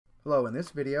Hello, in this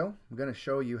video, I'm going to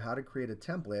show you how to create a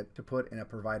template to put in a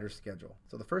provider schedule.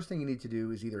 So the first thing you need to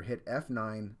do is either hit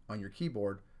F9 on your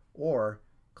keyboard or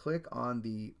click on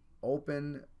the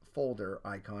open folder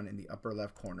icon in the upper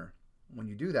left corner. When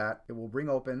you do that, it will bring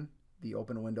open the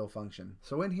open window function.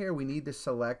 So in here, we need to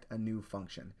select a new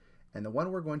function. And the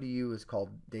one we're going to use is called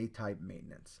date type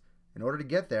maintenance. In order to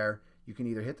get there, you can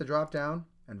either hit the drop down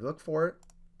and look for it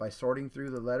by sorting through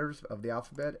the letters of the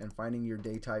alphabet and finding your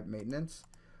date type maintenance,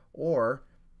 or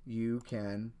you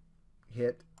can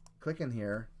click in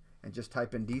here and just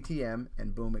type in DTM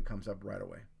and boom, it comes up right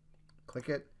away. Click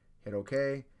it, hit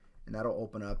OK, and that'll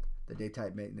open up the date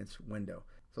type maintenance window.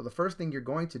 So the first thing you're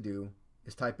going to do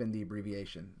is type in the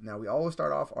abbreviation. Now we always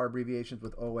start off our abbreviations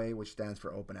with OA, which stands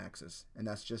for open access, and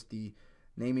that's just the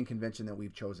naming convention that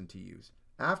we've chosen to use.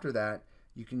 After that,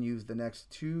 you can use the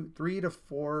next 3 to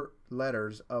 4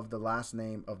 letters of the last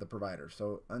name of the provider.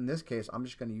 So in this case, I'm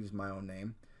just going to use my own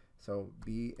name. So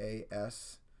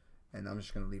BAS, and I'm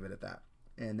just going to leave it at that.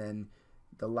 And then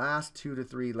the last 2 to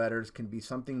 3 letters can be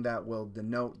something that will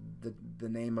denote the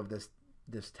name of this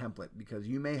template, because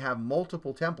you may have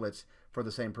multiple templates for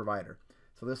the same provider.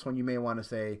 So this one you may want to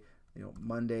say,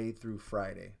 Monday through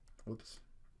Friday. Oops.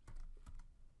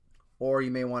 Or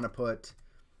you may want to put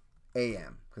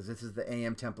AM, because this is the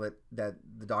AM template that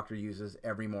the doctor uses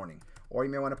every morning. Or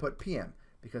you may want to put PM,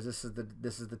 because this is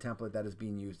the template that is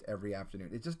being used every afternoon.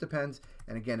 It just depends,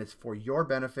 and again, it's for your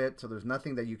benefit, so there's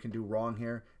nothing that you can do wrong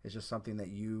here. It's just something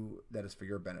that is for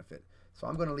your benefit. So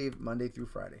I'm going to leave Monday through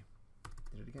Friday.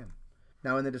 Did it again.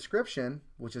 Now in the description,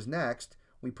 which is next,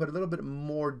 we put a little bit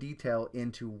more detail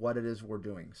into what it is we're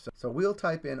doing. So we'll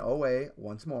type in OA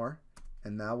once more,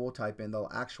 and now we'll type in the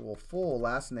actual full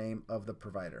last name of the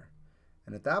provider.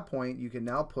 And at that point, you can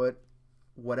now put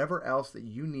whatever else that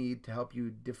you need to help you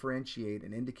differentiate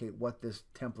and indicate what this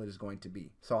template is going to be.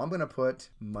 So I'm going to put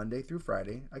Monday through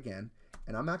Friday again,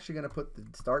 and I'm actually going to put the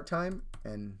start time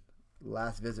and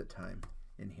last visit time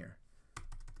in here,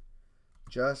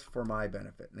 just for my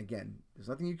benefit. And again, there's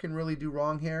nothing you can really do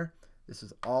wrong here. This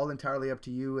is all entirely up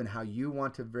to you and how you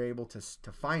want to be able to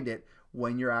find it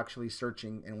when you're actually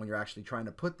searching and when you're actually trying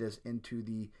to put this into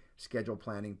the schedule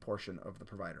planning portion of the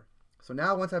provider. So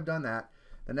now once I've done that,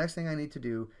 the next thing I need to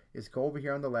do is go over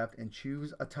here on the left and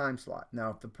choose a time slot.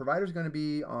 Now, if the provider is going to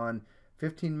be on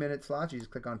 15-minute slots, you just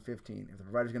click on 15. If the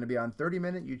provider is going to be on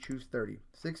 30-minute, you choose 30,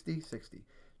 60, 60,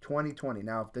 20, 20.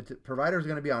 Now, if the provider is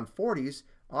going to be on 40s,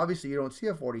 obviously you don't see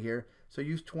a 40 here, so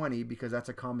use 20 because that's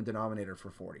a common denominator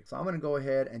for 40. So I'm going to go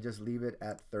ahead and just leave it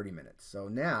at 30 minutes. So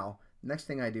now, next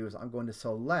thing I do is I'm going to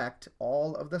select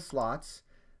all of the slots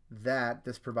that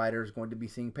this provider is going to be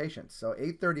seeing patients. So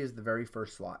 8:30 is the very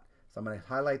first slot. So I'm going to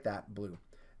highlight that blue.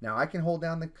 Now I can hold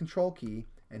down the control key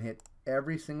and hit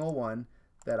every single one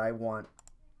that I want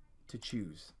to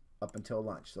choose up until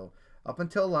lunch. So up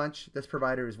until lunch, this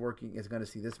provider is going to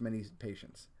see this many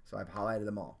patients. So I've highlighted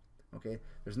them all. Okay.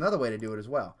 There's another way to do it as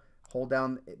well. Hold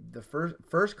down the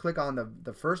first click on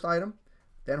the first item,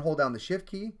 then hold down the shift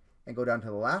key and go down to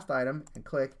the last item and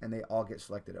click, and they all get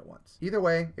selected at once. Either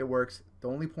way, it works. The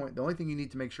only thing you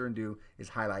need to make sure and do is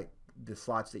highlight the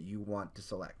slots that you want to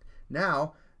select.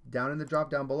 Now, down in the drop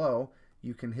down below,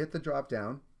 you can hit the drop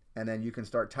down and then you can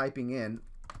start typing in.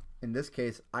 In this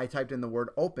case, I typed in the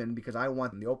word open because I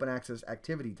want the open access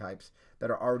activity types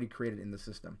that are already created in the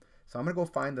system. So I'm going to go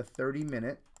find the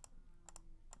 30-minute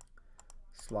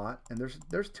slot, and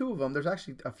there's 2 of them. There's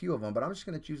actually a few of them, but I'm just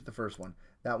going to choose the first one.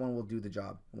 That one will do the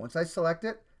job. Once I select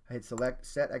it, I hit select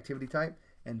set activity type,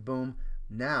 and boom,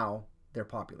 now they're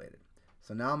populated.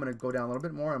 So now I'm going to go down a little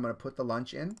bit more. I'm going to put the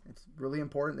lunch in. It's really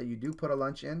important that you do put a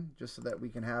lunch in just so that we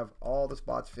can have all the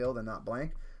spots filled and not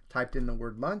blank. Typed in the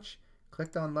word lunch,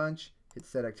 clicked on lunch, hit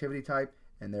set activity type,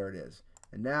 and there it is.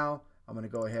 And now I'm going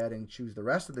to go ahead and choose the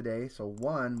rest of the day. So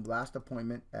last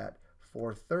appointment at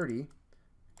 4:30.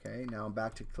 Okay, now I'm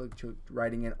back to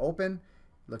writing in open,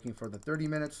 looking for the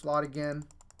 30-minute slot again.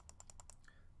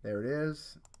 There it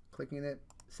is, clicking it,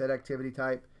 set activity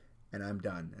type, and I'm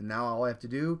done. And now all I have to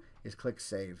do is click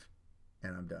save,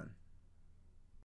 and I'm done.